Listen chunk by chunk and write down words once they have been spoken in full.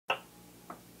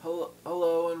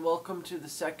Hello and welcome to the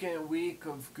second week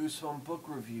of Goosebumps book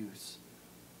reviews.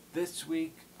 This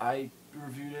week I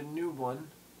reviewed a new one,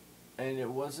 and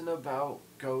it wasn't about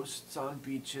ghosts on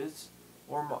beaches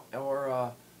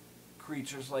or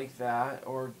creatures like that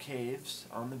or caves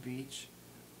on the beach.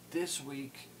 This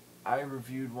week I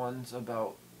reviewed ones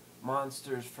about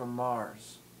monsters from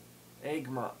Mars, egg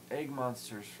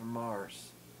monsters from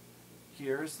Mars.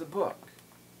 Here's the book.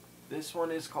 This one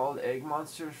is called Egg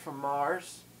Monsters from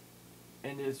Mars,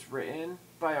 and it's written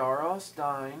by R.L.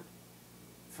 Stine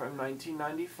from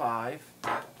 1995,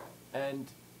 and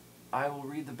I will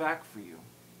read the back for you.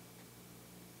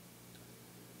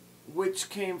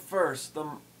 Which came first,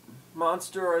 the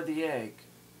monster or the egg?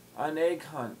 An egg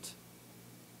hunt.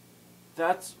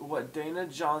 That's what Dana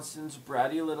Johnson's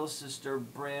bratty little sister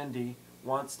Brandy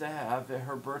wants to have at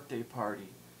her birthday party,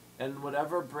 and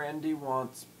whatever Brandy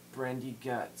wants, Brandy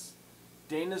gets.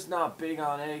 Dana's not big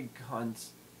on egg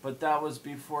hunts, but that was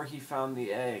before he found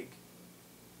the egg.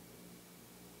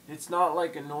 It's not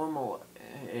like a normal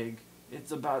egg.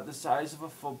 It's about the size of a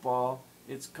football.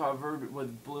 It's covered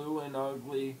with blue and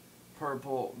ugly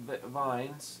purple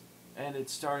vines, and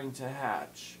it's starting to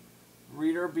hatch.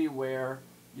 Reader beware,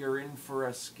 you're in for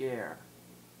a scare.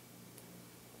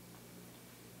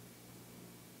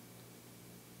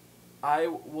 I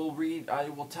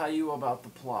will tell you about the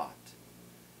plot.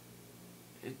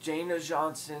 Dana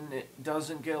Johnson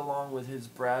doesn't get along with his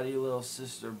bratty little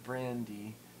sister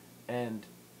Brandy, and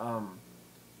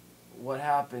what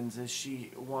happens is she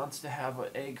wants to have an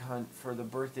egg hunt for the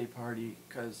birthday party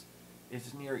because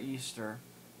it's near Easter,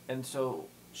 and so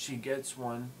she gets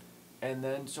one, and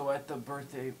then so at the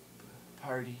birthday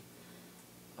party,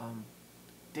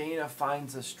 Dana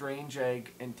finds a strange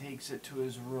egg and takes it to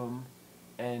his room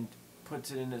and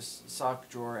puts it in his sock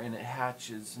drawer, and it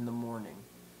hatches in the morning.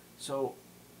 So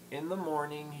in the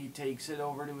morning, he takes it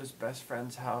over to his best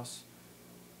friend's house,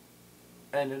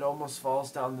 and it almost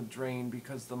falls down the drain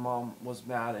because the mom was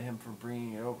mad at him for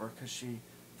bringing it over because she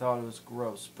thought it was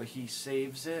gross. But he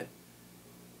saves it,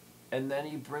 and then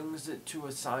he brings it to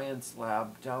a science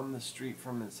lab down the street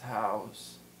from his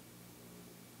house.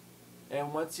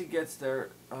 And once he gets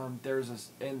there,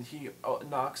 he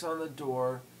knocks on the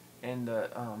door, and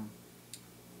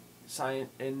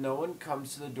and no one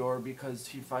comes to the door because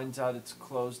he finds out it's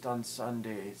closed on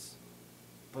Sundays.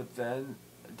 But then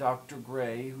Dr.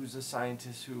 Gray, who's a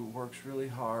scientist who works really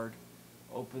hard,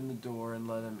 opened the door and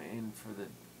let him in for the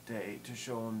day to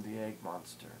show him the egg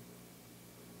monster.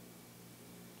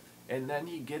 And then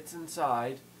he gets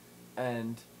inside,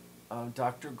 and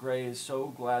Dr. Gray is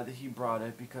so glad that he brought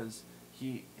it because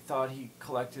he thought he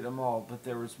collected them all, but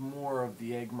there was more of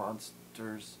the egg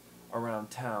monsters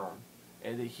around town,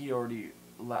 and that he already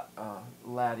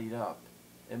laddieed up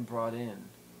and brought in.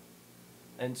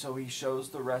 And so he shows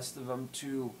the rest of them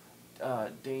to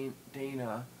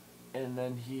Dana, and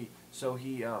then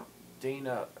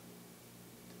Dana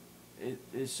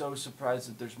is so surprised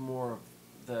that there's more of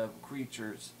the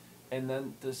creatures, and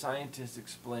then the scientist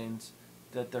explains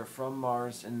that they're from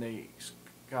Mars, and they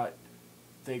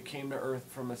came to Earth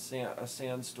from a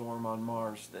sandstorm on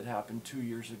Mars that happened 2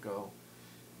 years ago,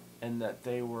 and that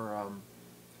they were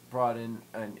brought in,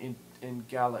 and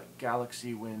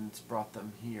galaxy winds brought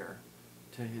them here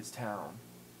to his town.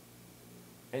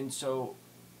 And so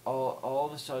all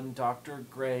of a sudden Dr.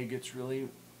 Gray gets really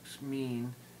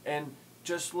mean, and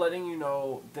just letting you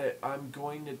know that I'm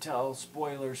going to tell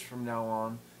spoilers from now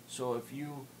on, so if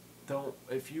you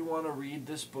want to read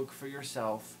this book for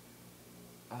yourself,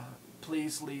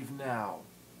 please leave now.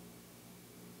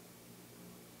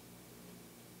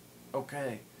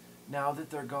 Okay. Now that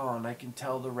they're gone, I can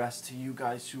tell the rest to you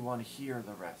guys who want to hear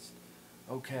the rest.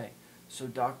 Okay, so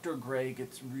Dr. Gray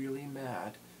gets really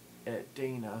mad at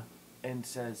Dana and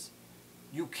says,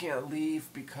 "You can't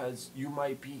leave because you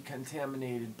might be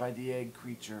contaminated by the egg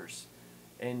creatures."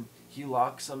 And he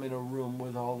locks them in a room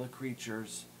with all the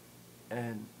creatures,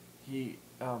 and he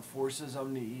forces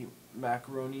them to eat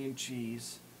macaroni and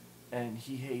cheese, and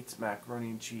he hates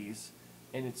macaroni and cheese,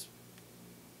 and it's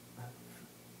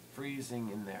freezing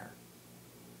in there.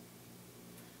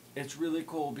 It's really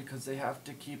cold because they have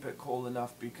to keep it cold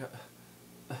enough because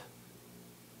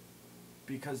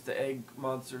the egg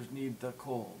monsters need the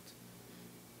cold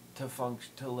to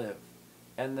live.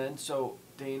 And then so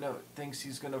Dana thinks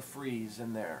he's gonna freeze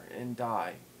in there and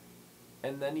die.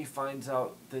 And then he finds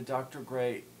out that Dr.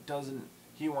 Gray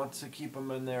he wants to keep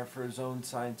him in there for his own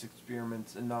science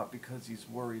experiments and not because he's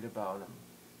worried about him.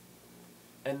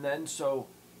 And then so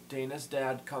Dana's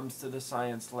dad comes to the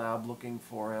science lab looking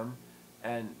for him,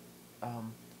 and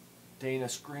Dana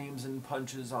screams and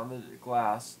punches on the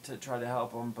glass to try to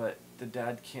help him, but the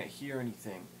dad can't hear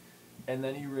anything. And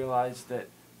then he realized that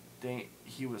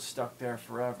he was stuck there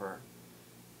forever.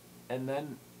 And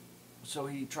then, so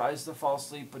he tries to fall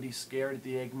asleep, but he's scared at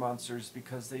the egg monsters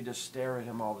because they just stare at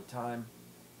him all the time.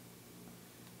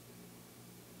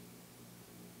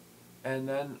 And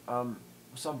then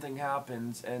something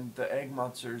happens, and the egg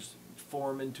monsters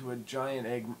form into a giant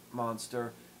egg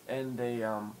monster, and they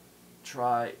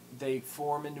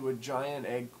form into a giant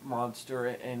egg monster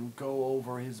and go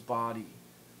over his body,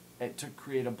 and to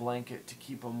create a blanket to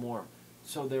keep him warm.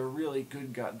 So they're really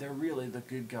good guys. They're really the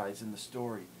good guys in the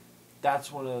story.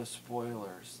 That's one of the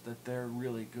spoilers, that they're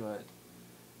really good.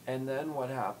 And then what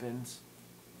happens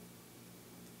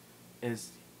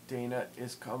is Dana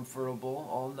is comfortable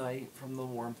all night from the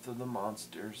warmth of the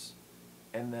monsters.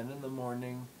 And then in the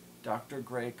morning, Dr.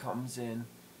 Gray comes in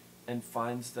and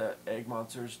finds the egg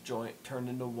monsters turned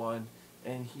into one,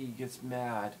 and he gets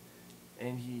mad,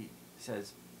 and he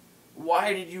says, what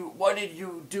did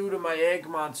you do to my egg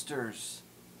monsters?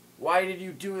 Why did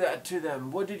you do that to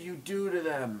them? What did you do to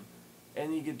them?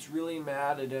 And he gets really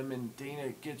mad at him, and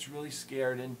Dana gets really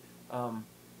scared, and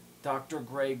Dr.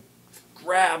 Gray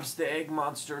grabs the egg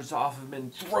monsters off him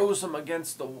and throws them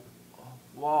against the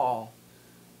wall.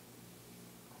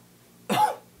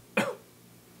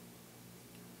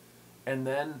 And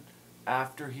then,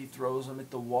 after he throws them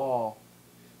at the wall,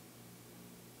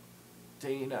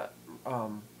 Dana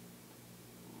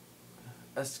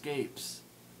escapes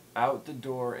out the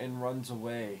door and runs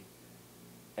away.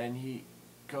 And he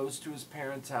goes to his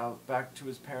parents' house, back to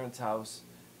his parents' house,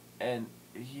 and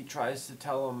he tries to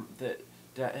tell him that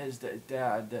his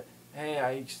dad that,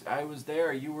 hey, I was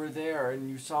there, you were there, and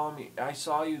you saw me. I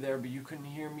saw you there, but you couldn't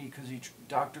hear me because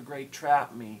Dr. Gray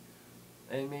trapped me,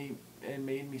 and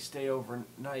made me stay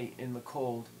overnight in the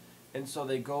cold. And so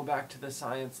they go back to the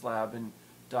science lab, and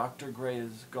Dr. Gray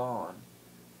is gone.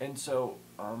 And so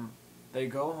they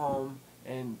go home,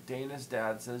 and Dana's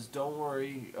dad says, don't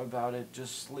worry about it,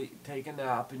 just sleep, take a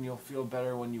nap, and you'll feel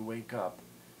better when you wake up.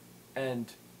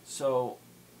 And so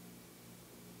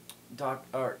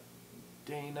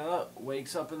Dana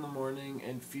wakes up in the morning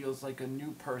and feels like a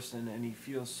new person, and he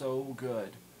feels so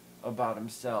good about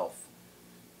himself.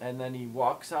 And then he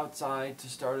walks outside to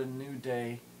start a new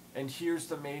day, and here's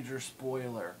the major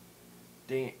spoiler.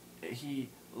 He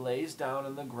lays down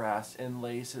in the grass and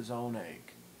lays his own egg.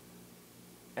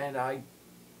 And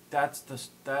that's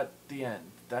the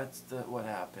end. That's what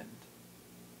happened.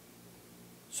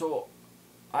 So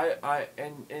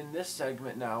in this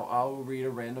segment now, I'll read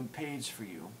a random page for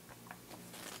you.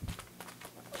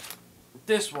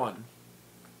 This one.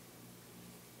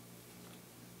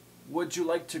 Would you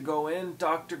like to go in?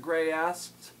 Dr. Gray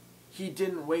asked. He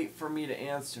didn't wait for me to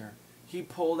answer. He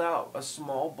pulled out a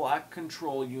small black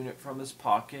control unit from his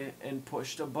pocket and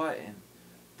pushed a button.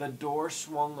 The door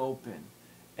swung open,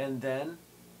 and then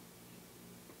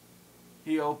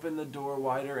he opened the door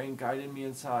wider and guided me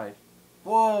inside.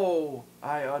 Whoa!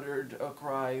 I uttered a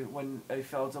cry when I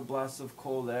felt a blast of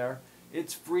cold air.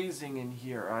 It's freezing in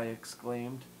here, I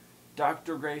exclaimed.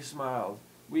 Dr. Gray smiled.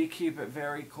 We keep it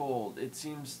very cold. It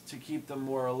seems to keep them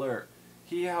more alert.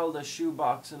 He held a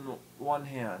shoebox in one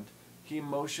hand. He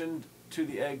motioned to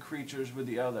the egg creatures with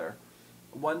the other.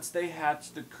 Once they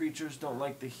hatch, the creatures don't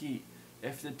like the heat.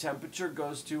 If the temperature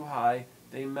goes too high,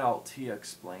 they melt, he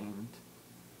explained.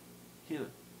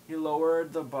 He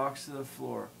lowered the box to the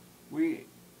floor. We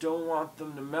don't want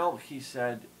them to melt, he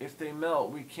said. If they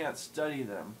melt, we can't study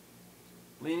them.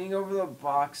 Leaning over the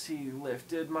box, he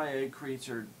lifted my egg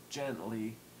creature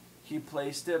gently. He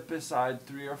placed it beside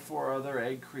 3 or 4 other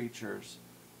egg creatures.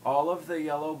 All of the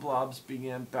yellow blobs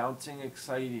began bouncing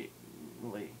excitedly.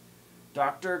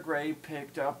 Dr. Gray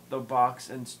picked up the box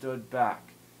and stood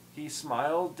back. He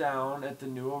smiled down at the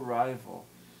new arrival.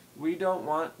 We don't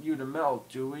want you to melt,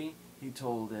 do we? He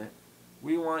told it.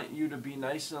 We want you to be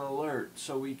nice and alert,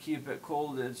 so we keep it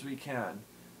cold as we can.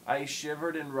 I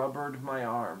shivered and rubbed my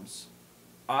arms.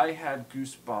 I had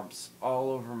goosebumps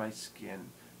all over my skin,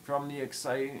 from the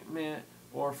excitement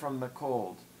or from the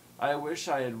cold. I wish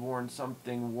I had worn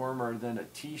something warmer than a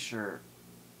t-shirt.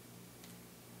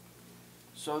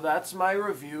 So that's my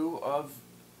review of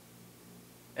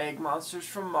Egg Monsters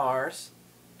from Mars.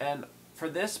 And for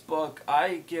this book,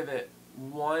 I give it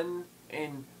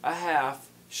 1.5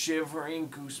 shivering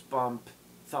goosebump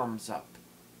thumbs up.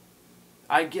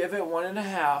 I give it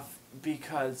 1.5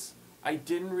 because I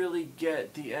didn't really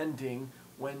get the ending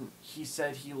when he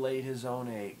said he laid his own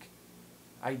egg.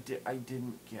 I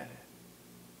didn't get it.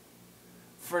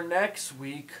 For next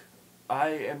week, I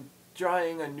am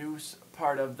trying a new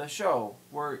part of the show.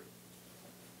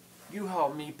 you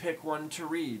help me pick one to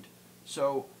read.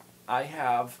 So I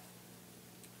have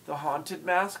The Haunted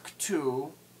Mask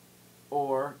 2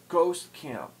 or Ghost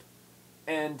Camp.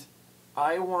 And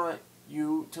I want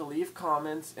you to leave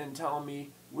comments and tell me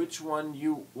which one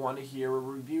you want to hear a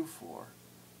review for.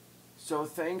 So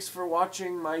thanks for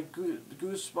watching my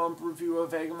Goosebump review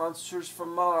of Egg Monsters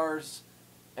from Mars.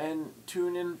 And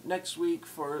tune in next week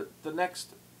for the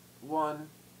next one.